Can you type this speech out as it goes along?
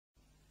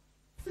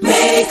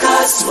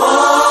us one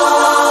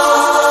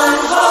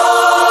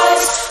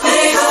heart,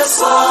 make us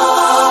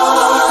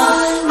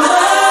one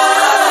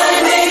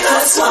mind, make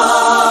us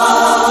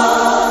one.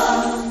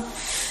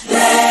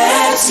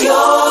 Let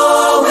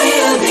your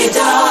will be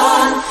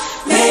done,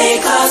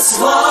 make us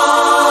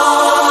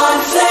one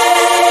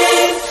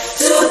flame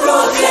to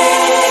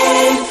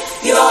proclaim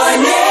your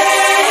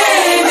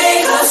name,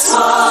 make us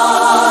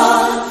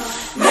one,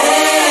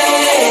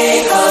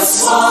 make us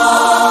one.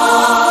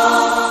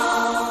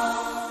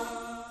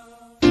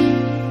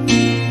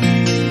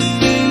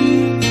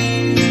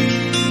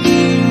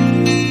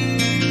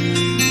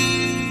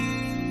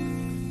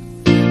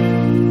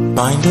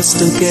 Bind us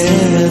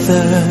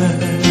together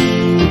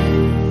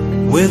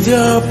with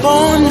your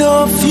bond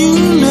of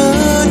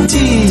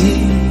unity,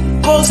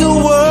 'cause your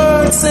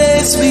word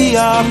says we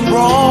are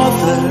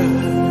brothers.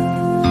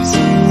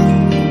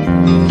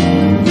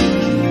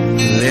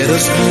 Let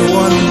us be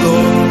one,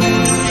 Lord,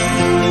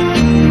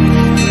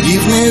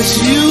 even as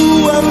you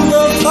and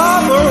the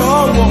Father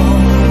are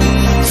one,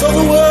 so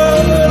the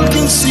world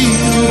can see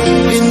you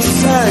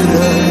inside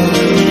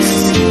us.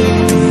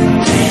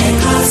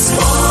 Make us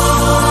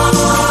one,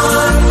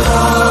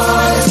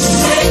 Lord,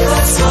 make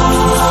us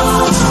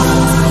one,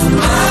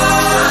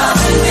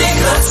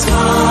 make us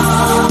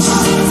one.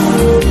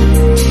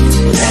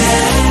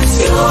 Let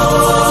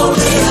your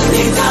will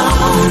be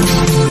done,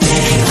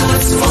 make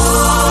us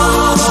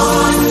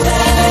one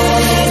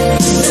flame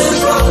to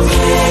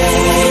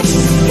proclaim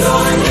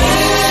your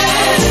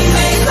name,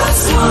 make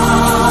us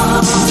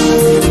one,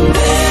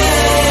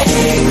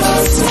 make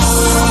us one.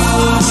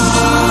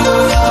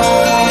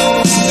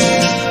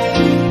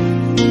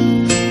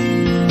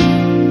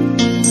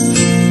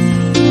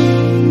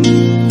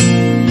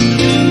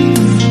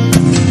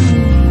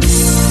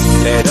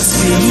 Let us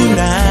be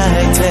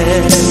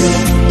united,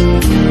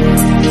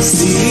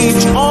 see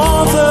each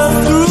other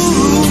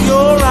through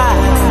your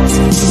eyes.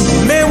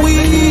 May we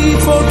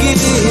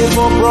forgive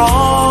our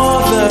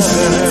brothers.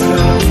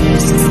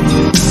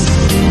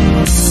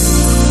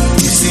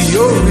 You see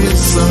your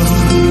reason,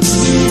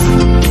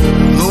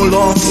 no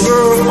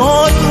longer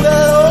on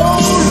that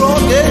old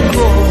rugged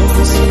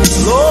cross.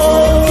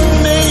 Lord,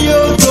 may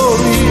your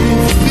glory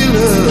fill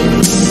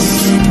us.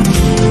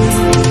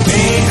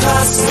 Make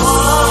us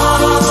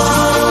one,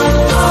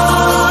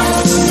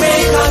 Lord,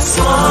 make us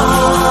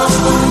one,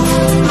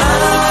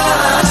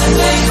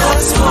 make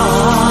us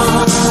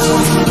one.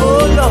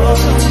 Oh Lord,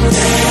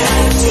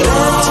 Let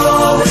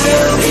your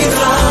will be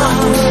done,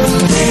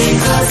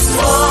 make us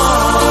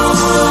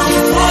one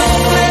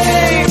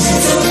flame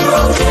to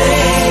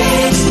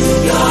proclaim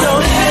your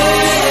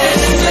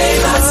name,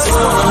 make us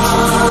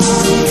one,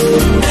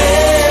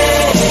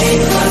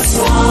 make us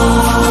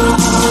one.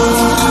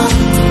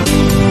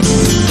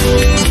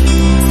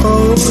 O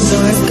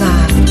Lord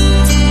God,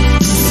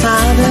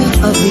 Father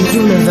of the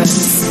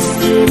universe,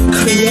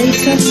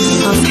 Creator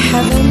of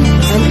heaven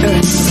and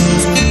earth,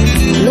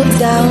 look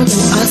down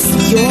on us,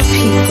 your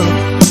people,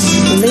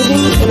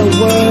 living in a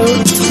world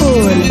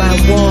torn by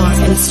war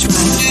and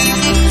strife.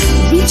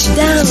 Reach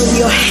down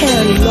your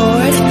hand,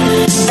 Lord,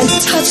 and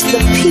touch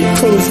the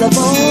peoples of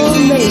all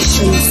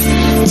nations.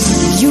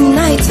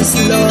 Unite us,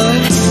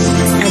 Lord,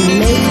 and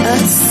make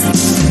us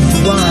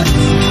one.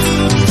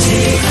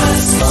 Make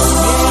us one.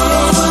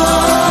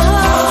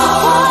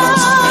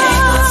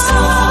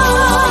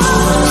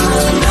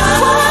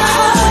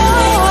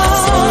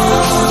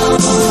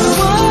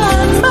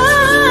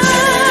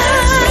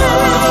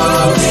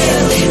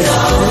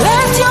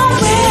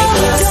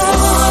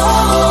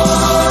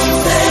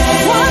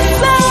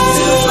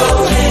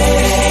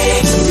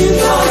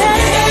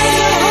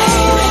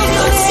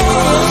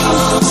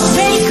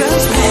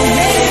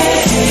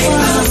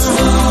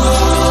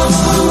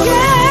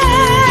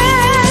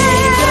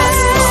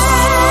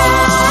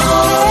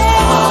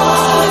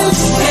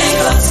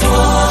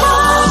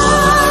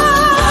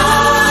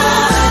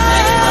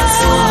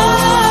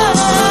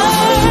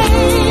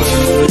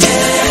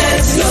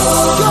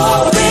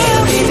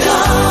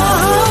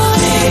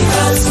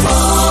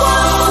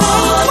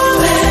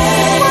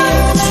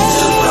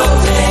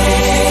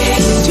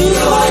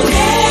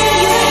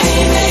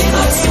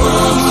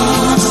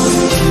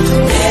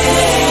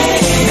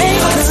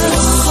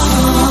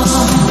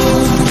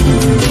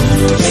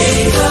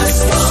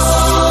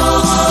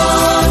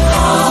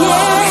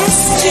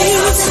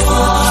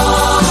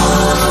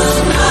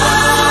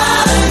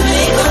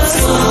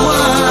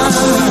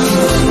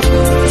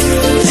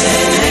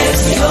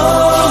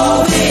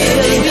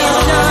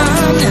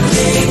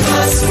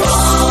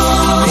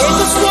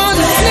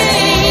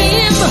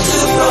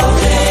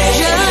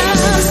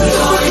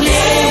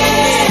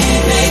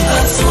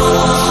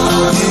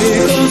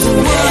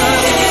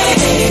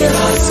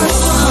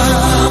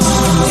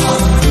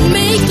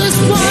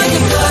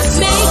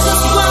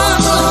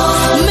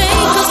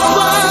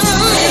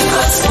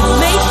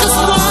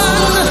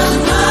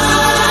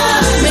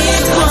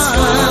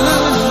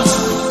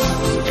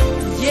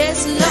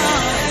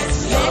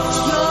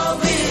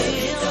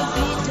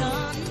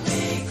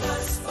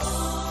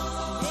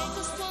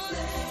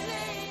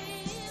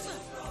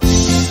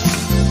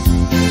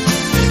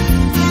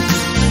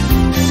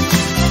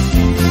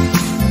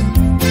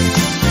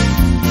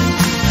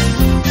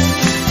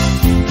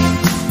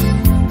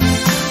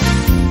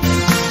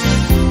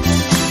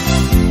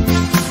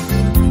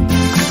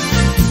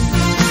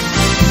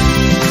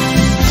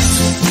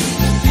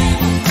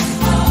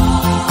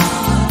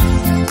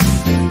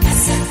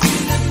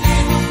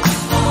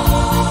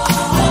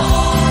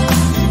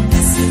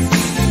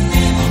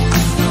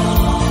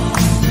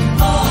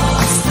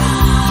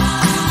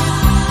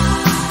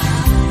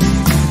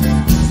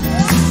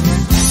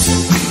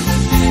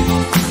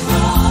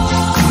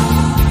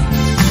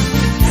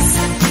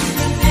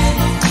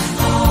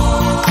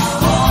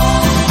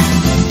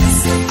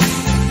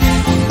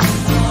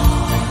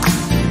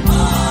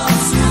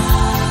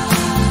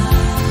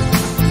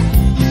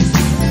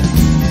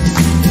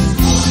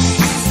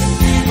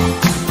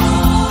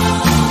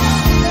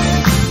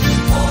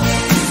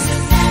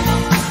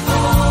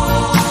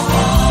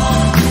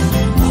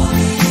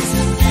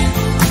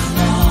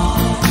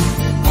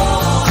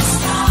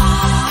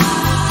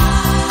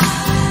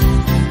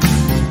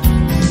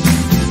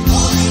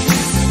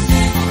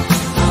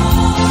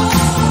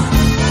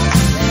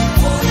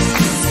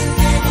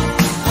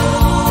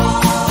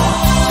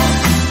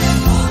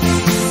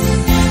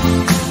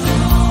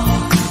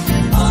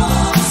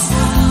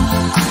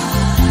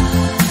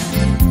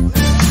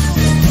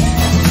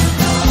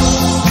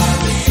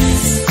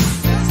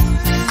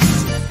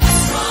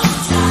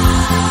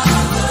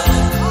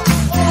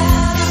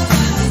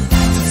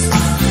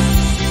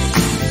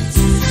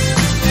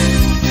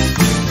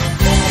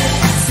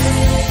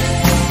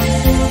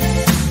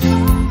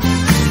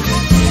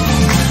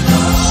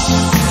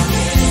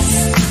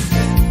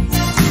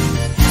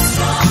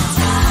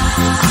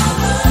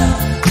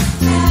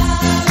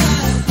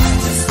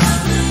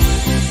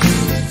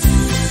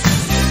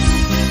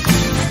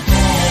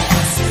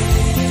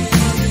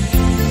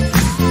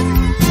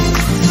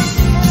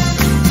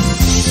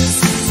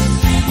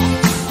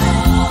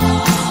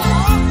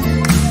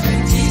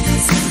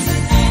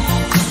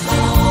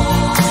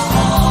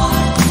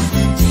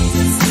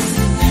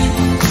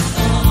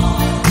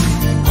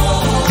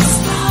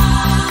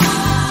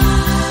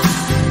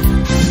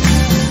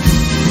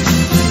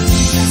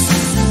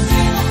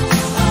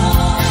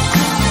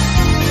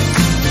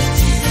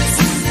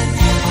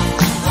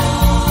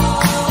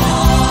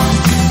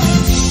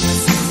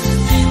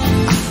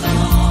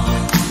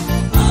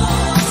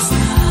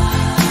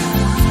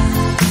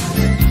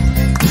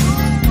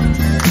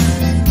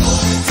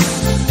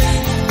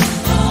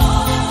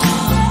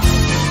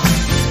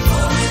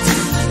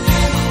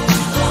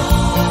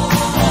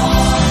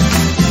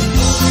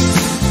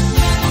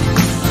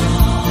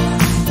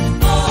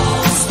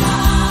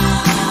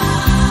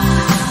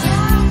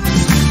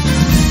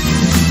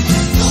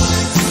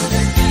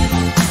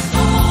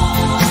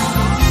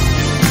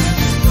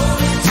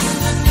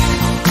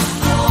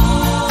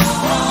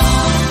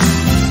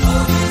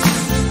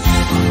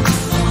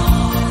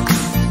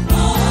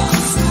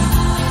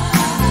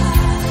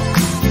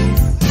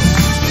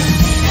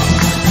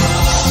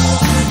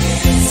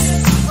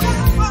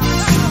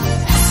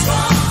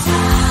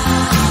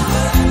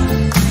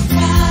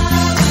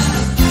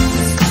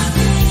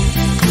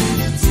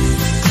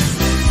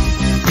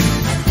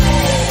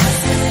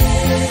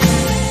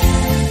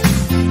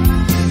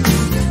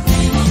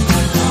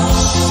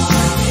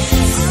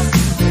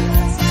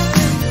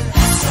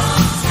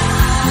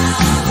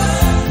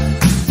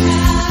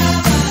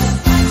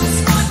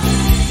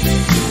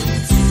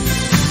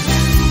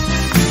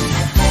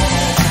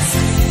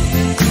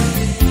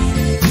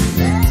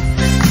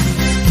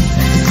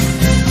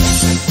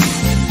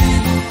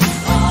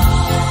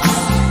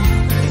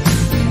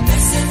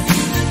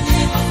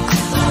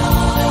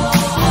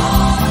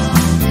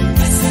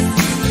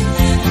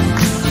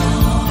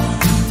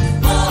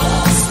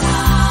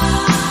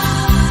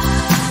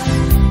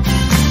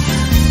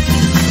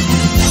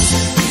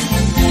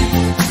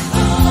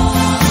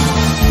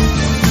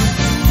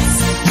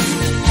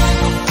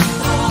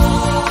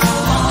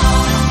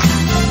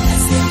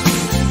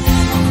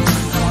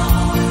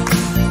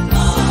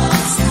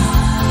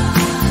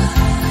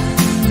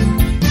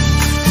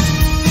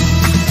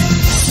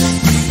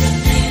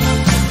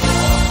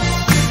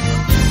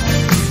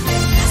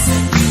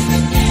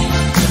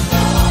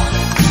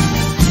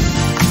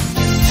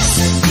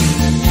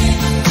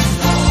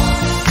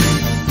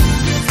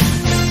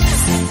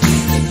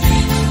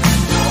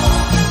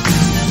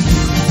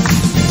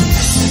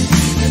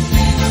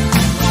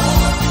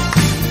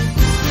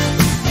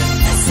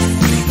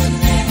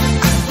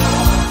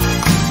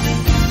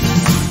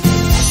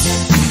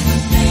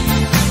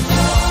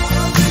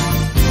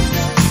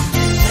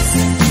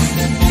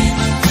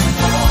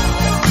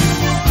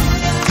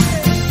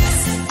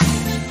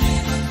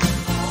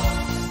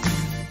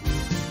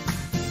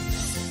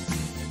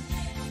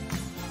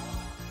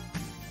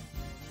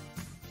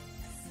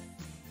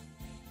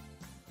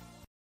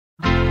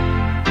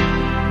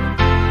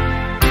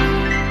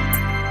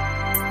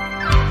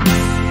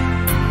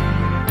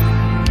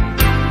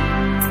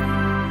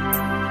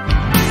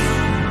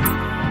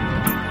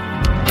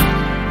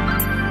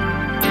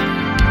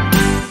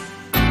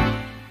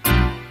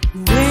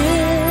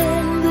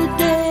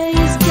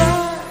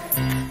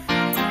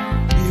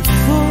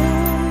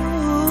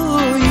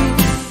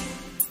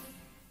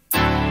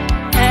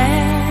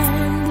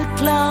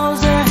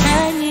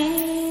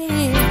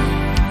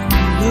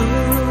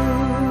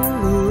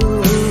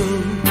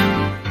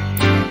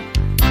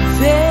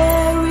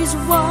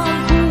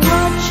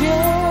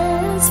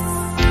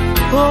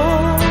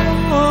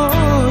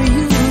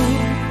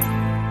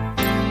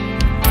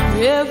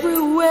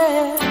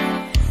 everywhere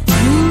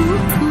you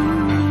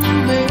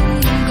may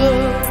go.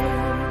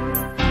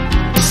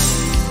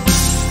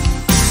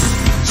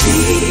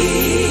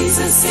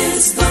 Jesus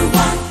is the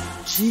one.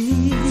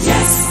 Jesus,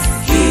 Yes,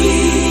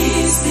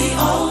 He's the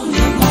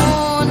only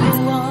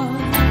one.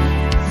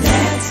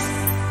 Let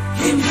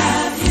Him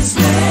have His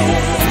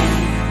way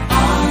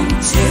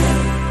until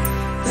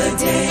the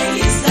day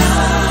is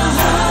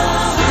done.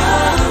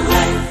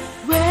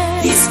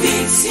 When He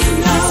speaks, you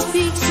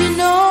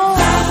know,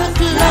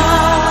 the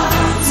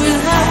clouds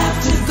will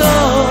have to go.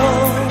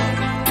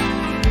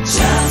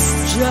 Just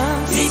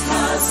because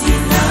He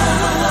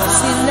loves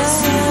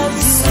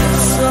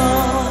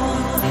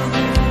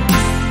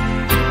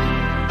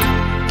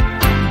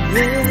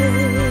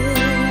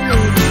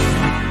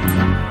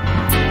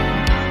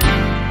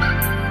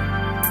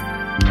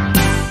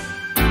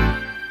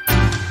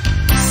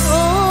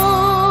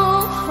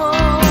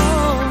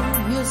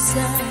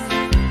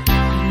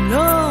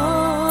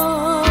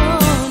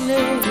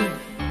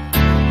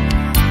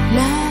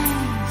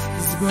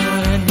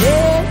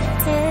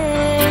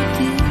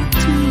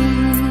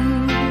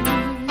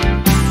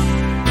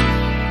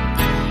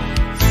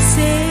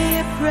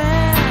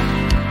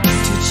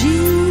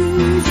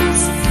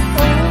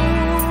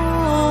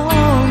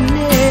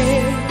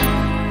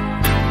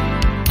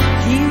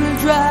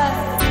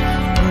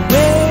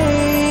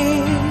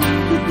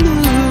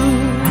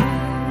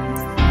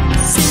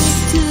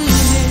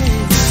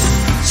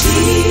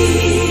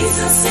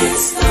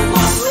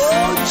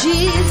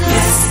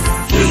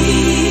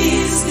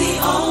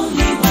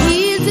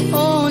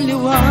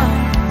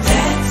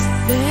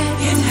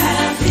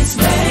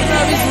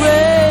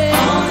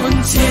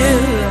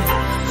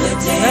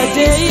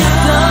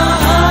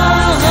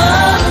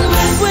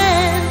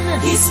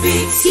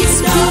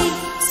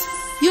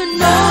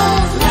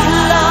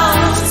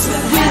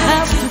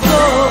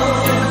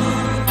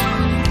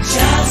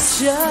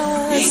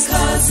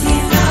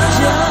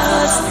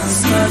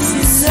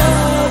you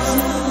so.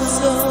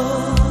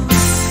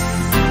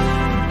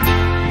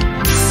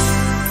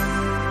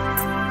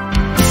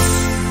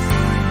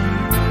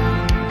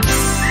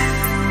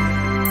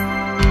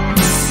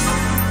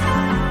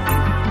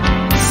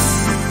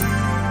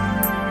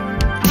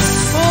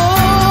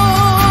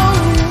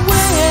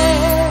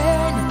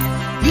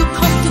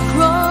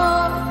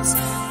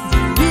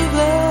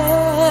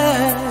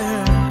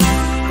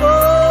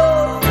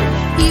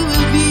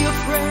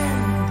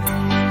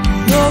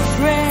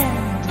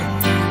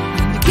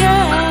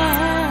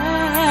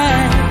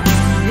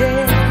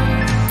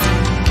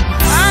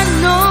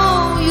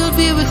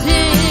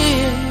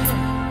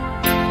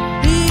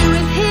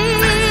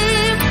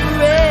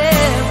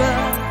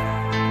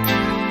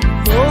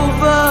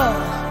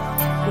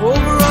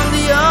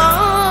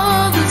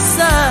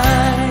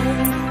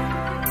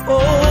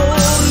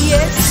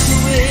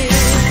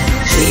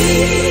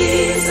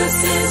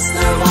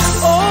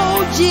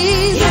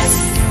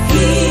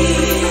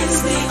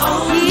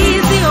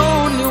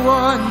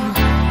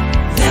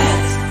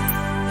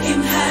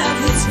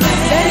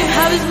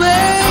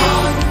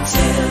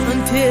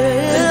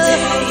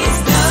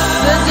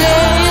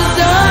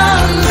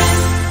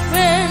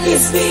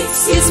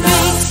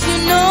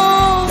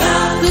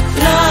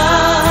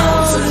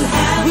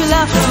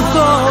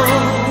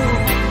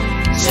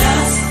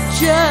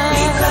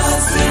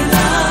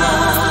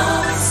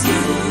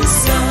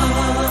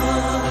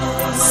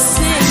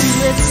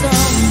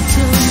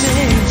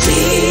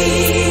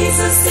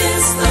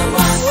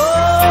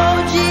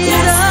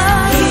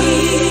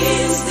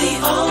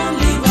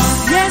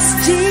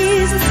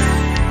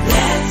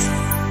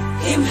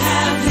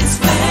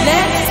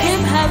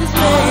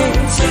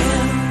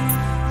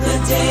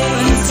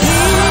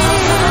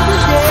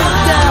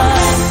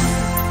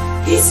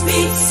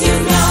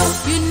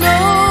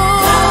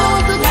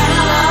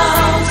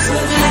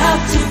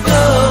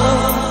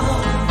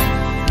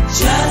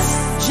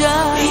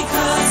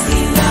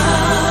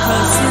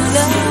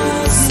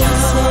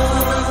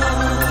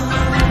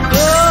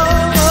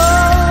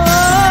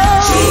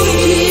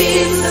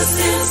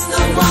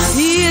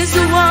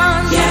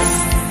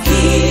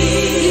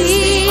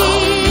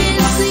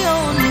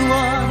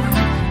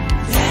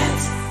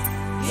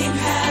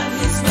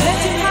 His way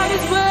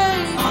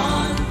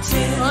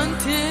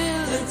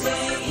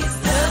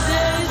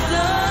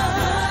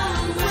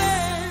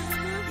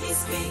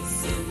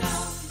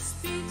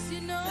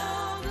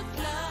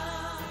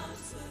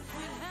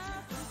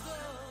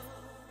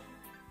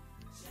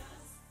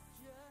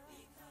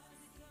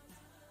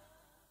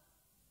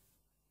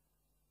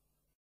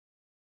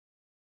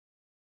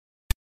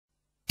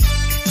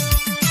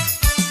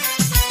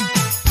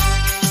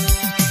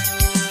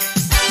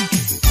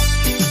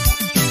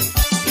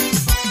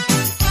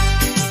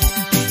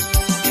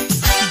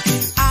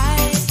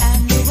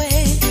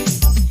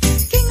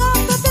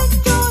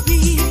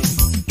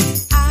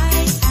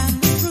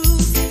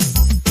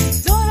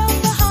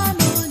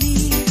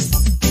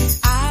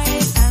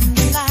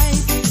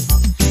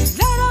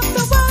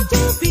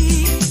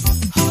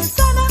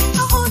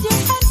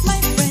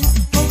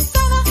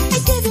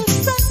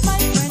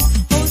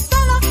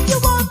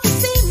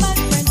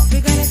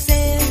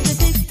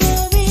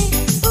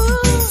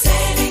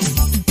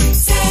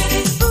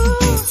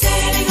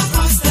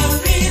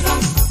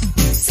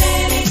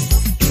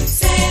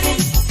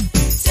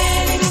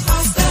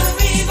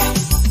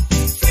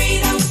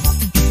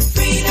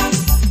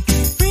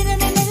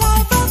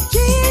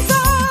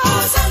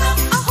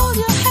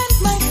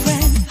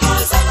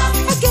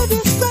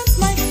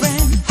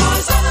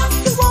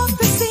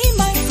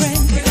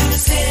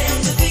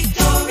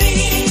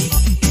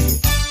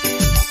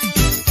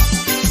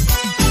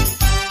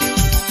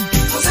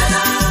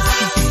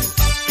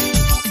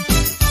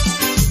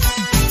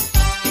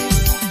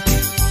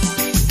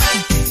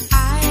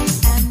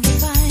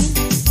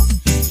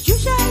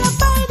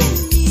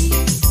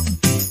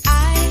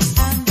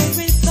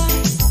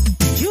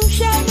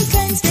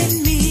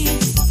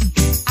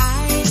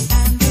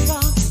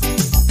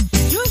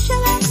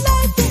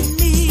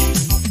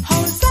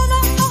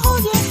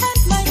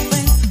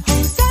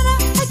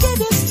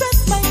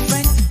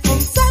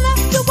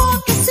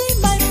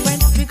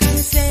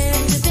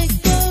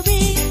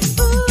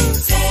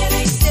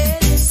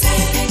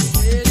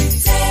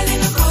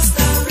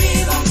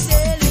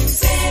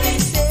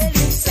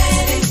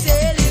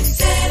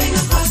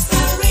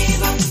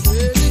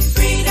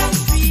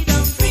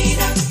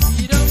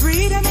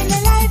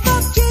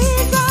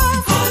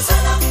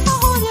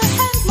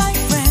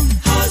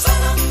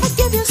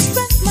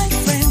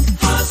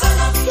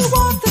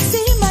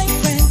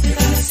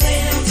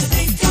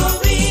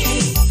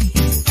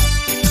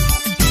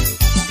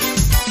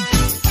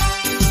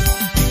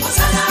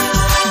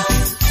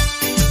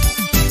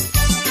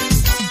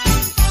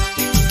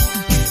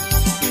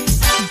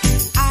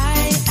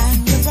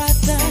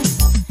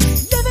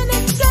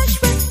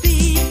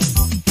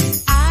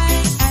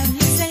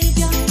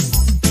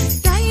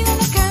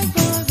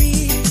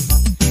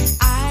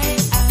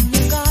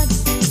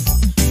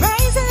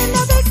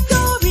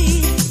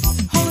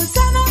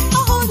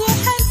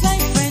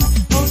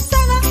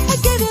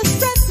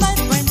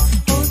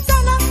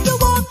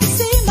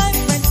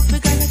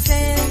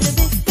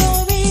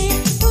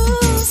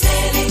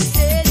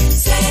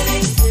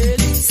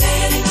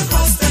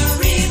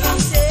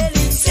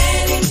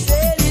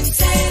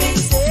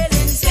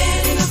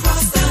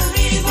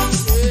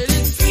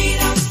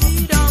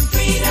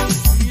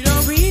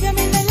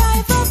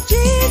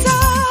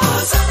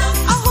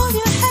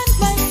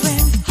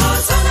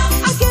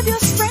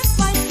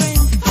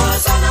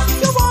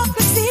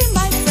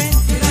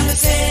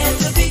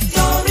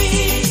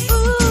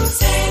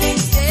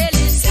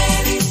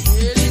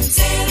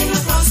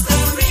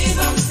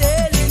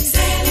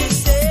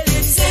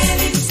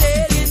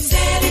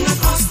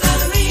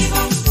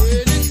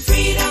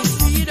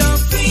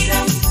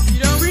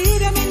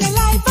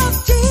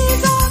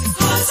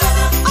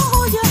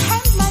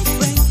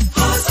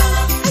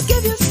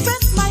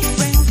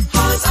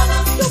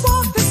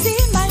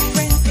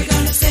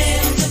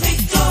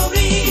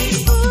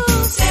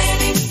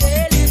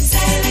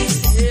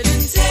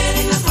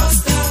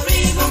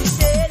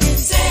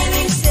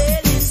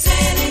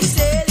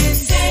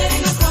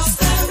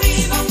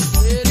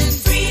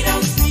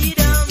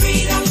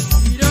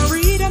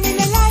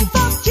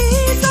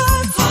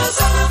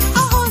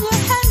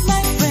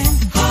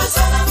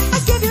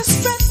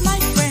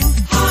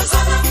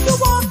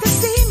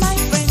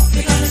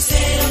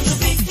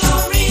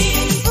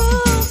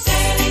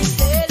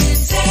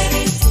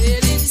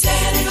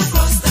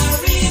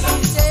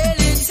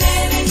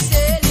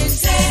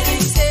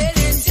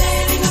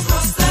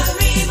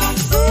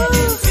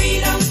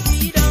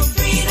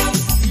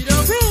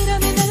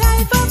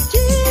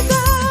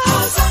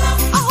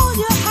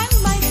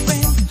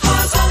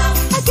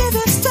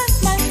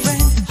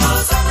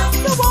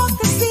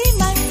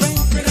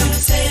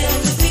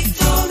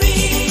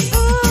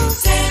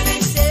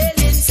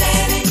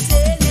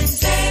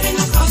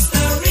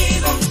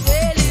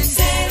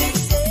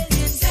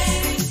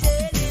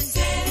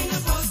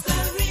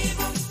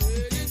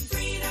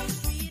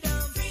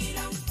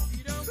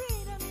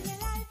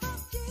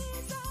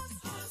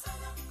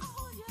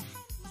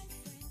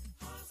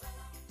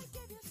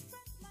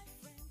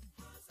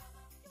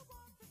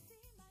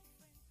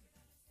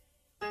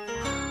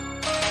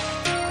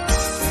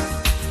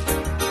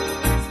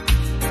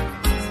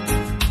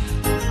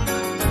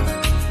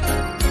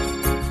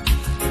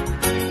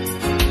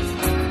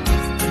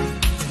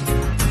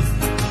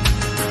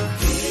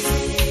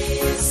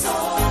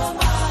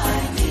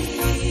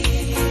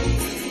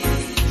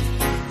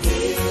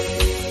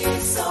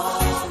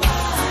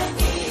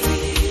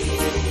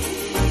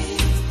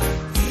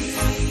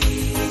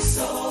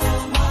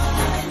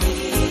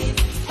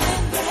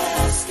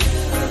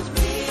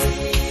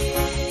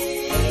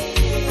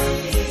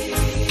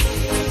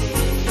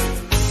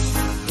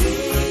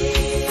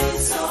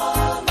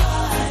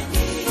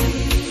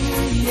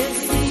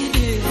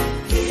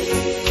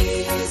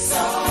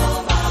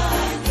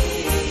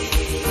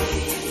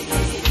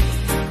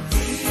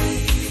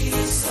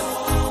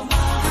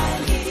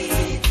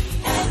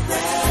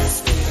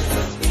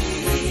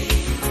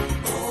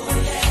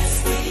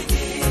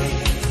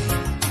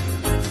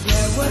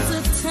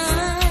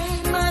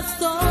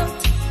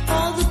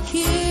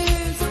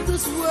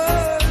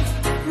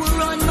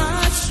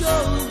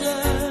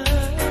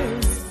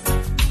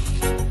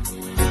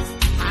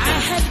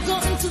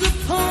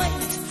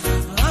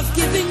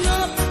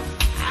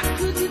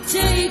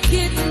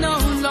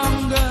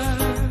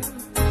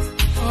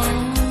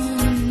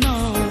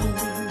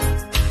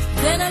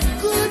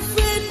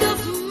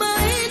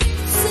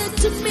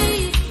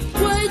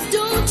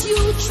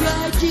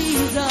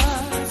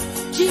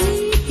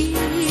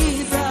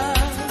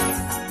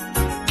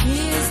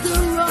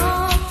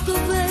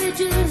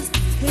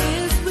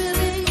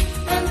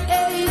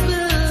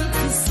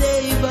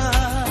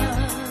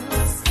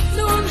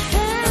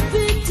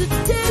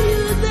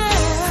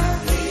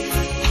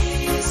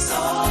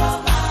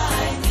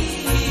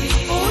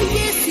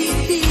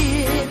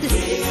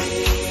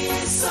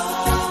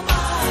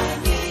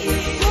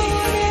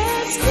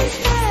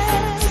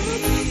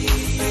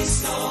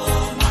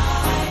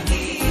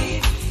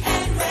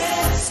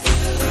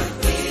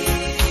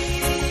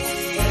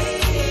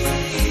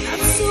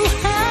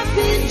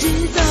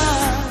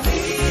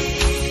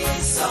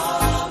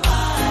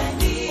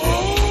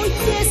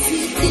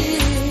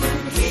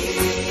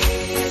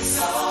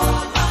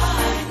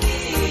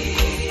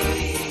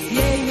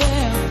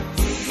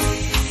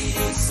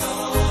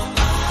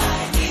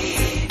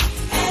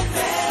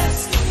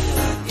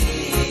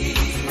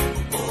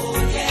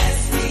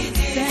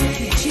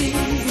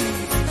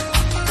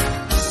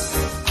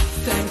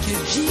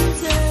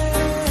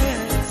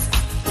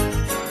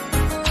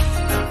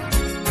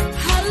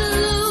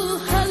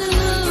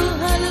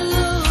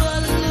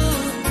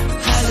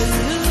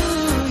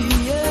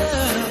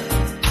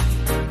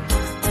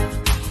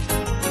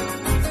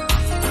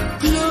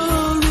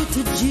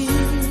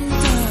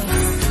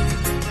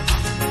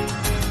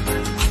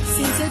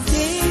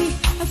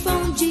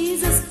from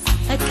Jesus,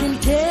 I can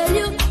tell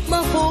you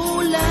my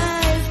whole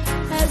life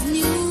has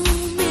new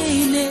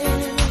meaning.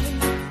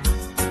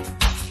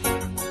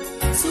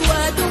 So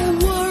I don't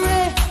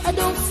worry, I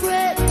don't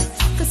fret,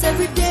 'cause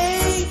every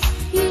day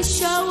He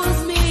showers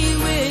me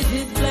with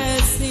His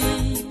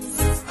blessings.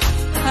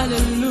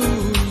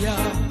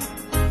 Hallelujah.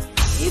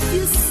 If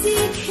you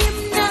seek Him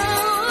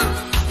now,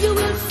 you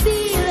will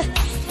feel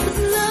His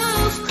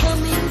love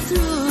coming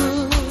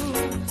through.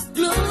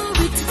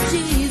 Glory to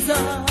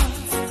Jesus.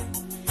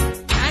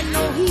 I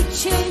know He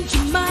changed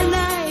my life.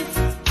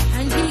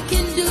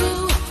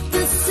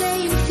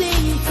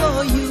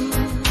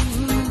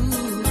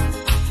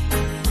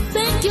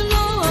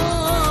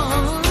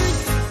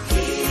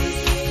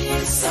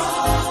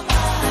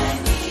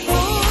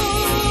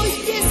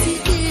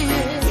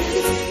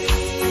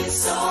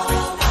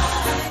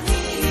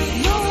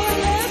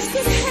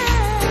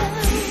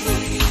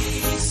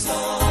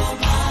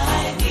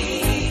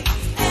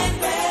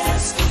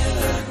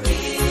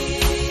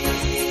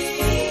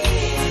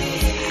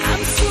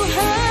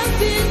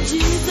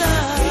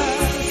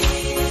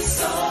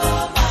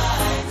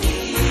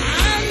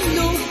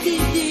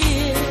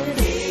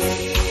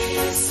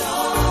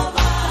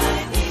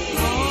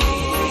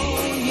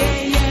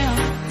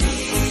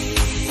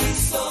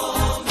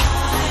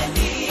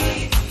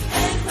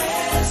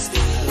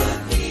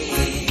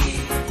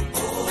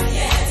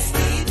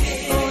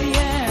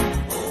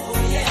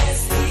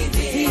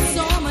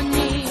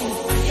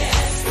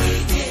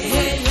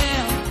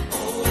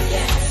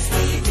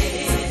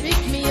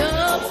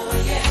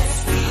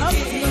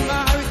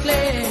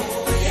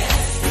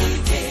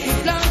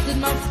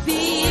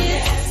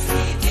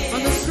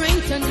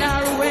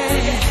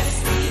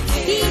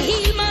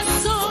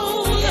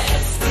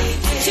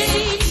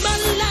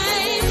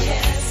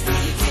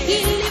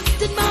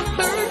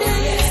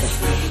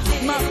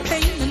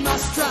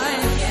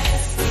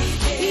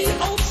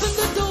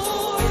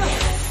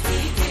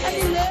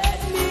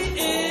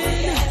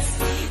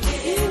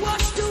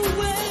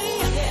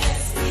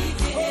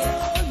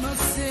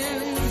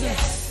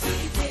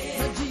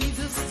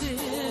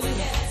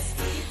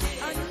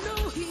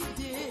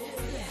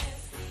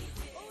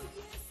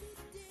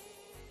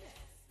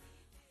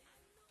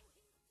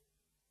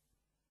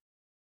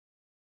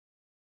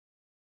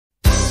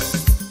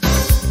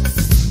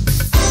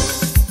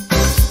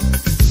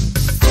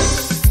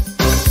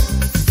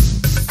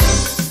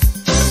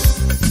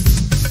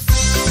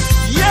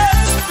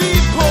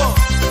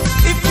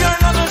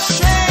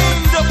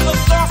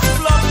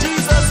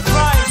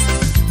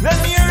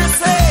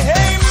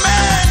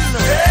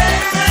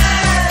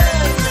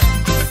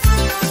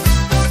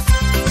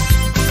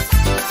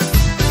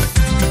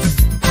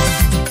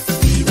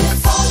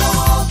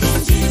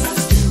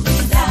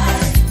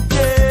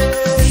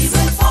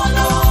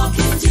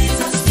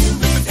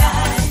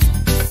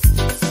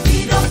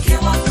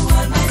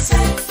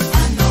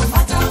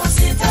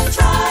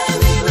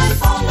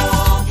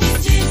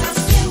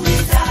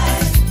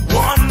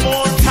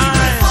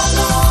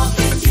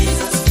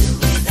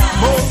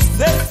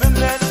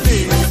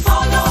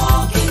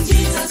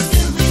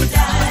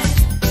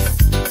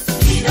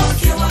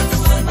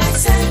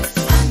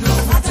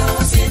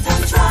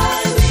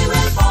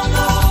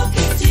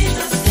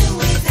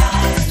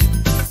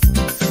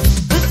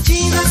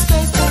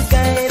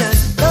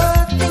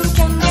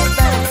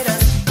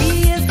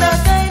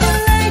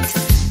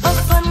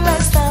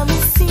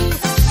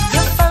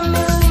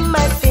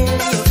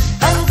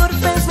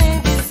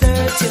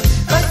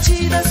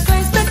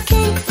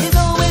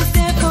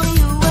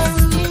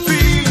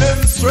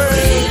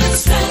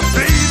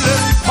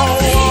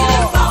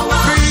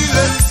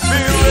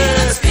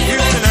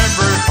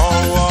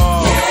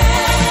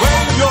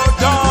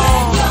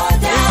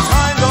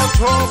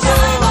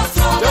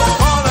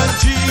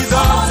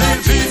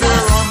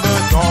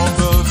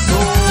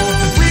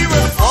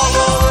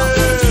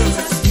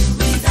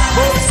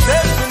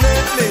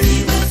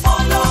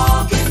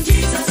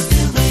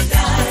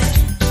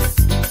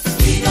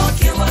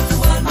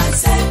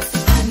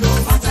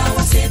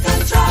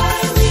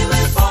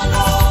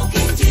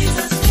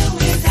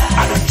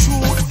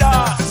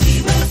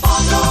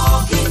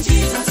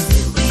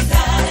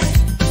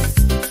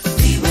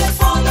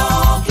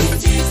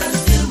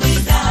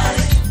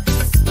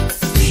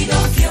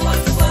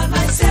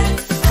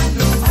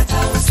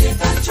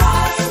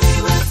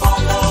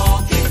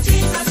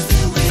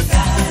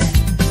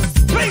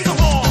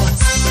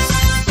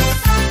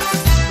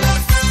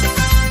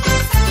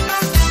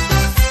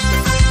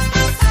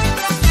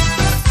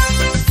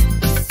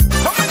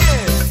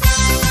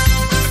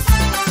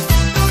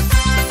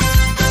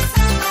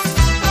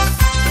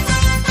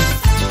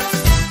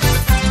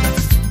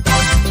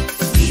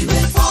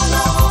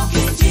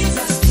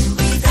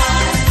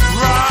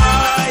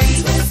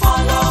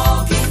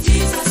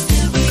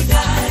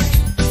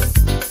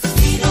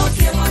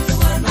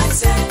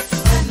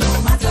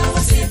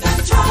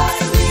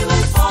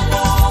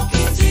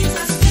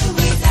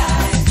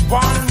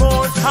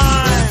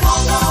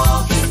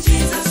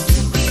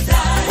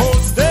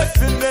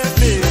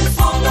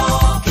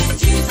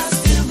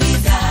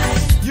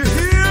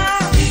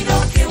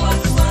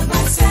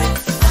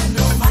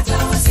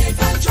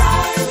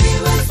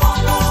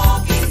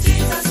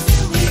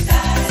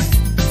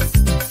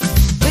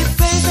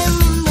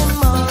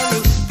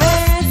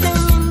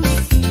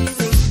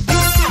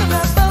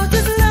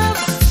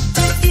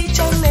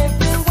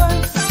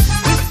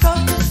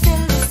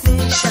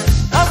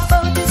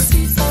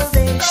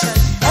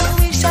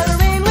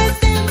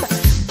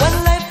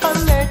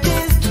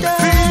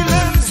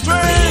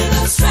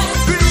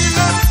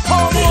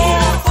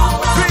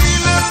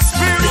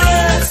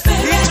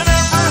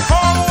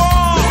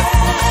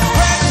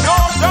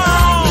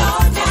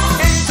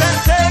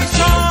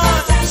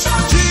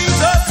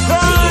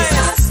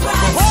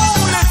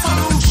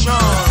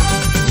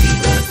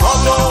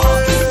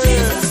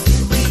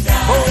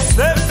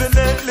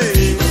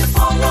 definitely.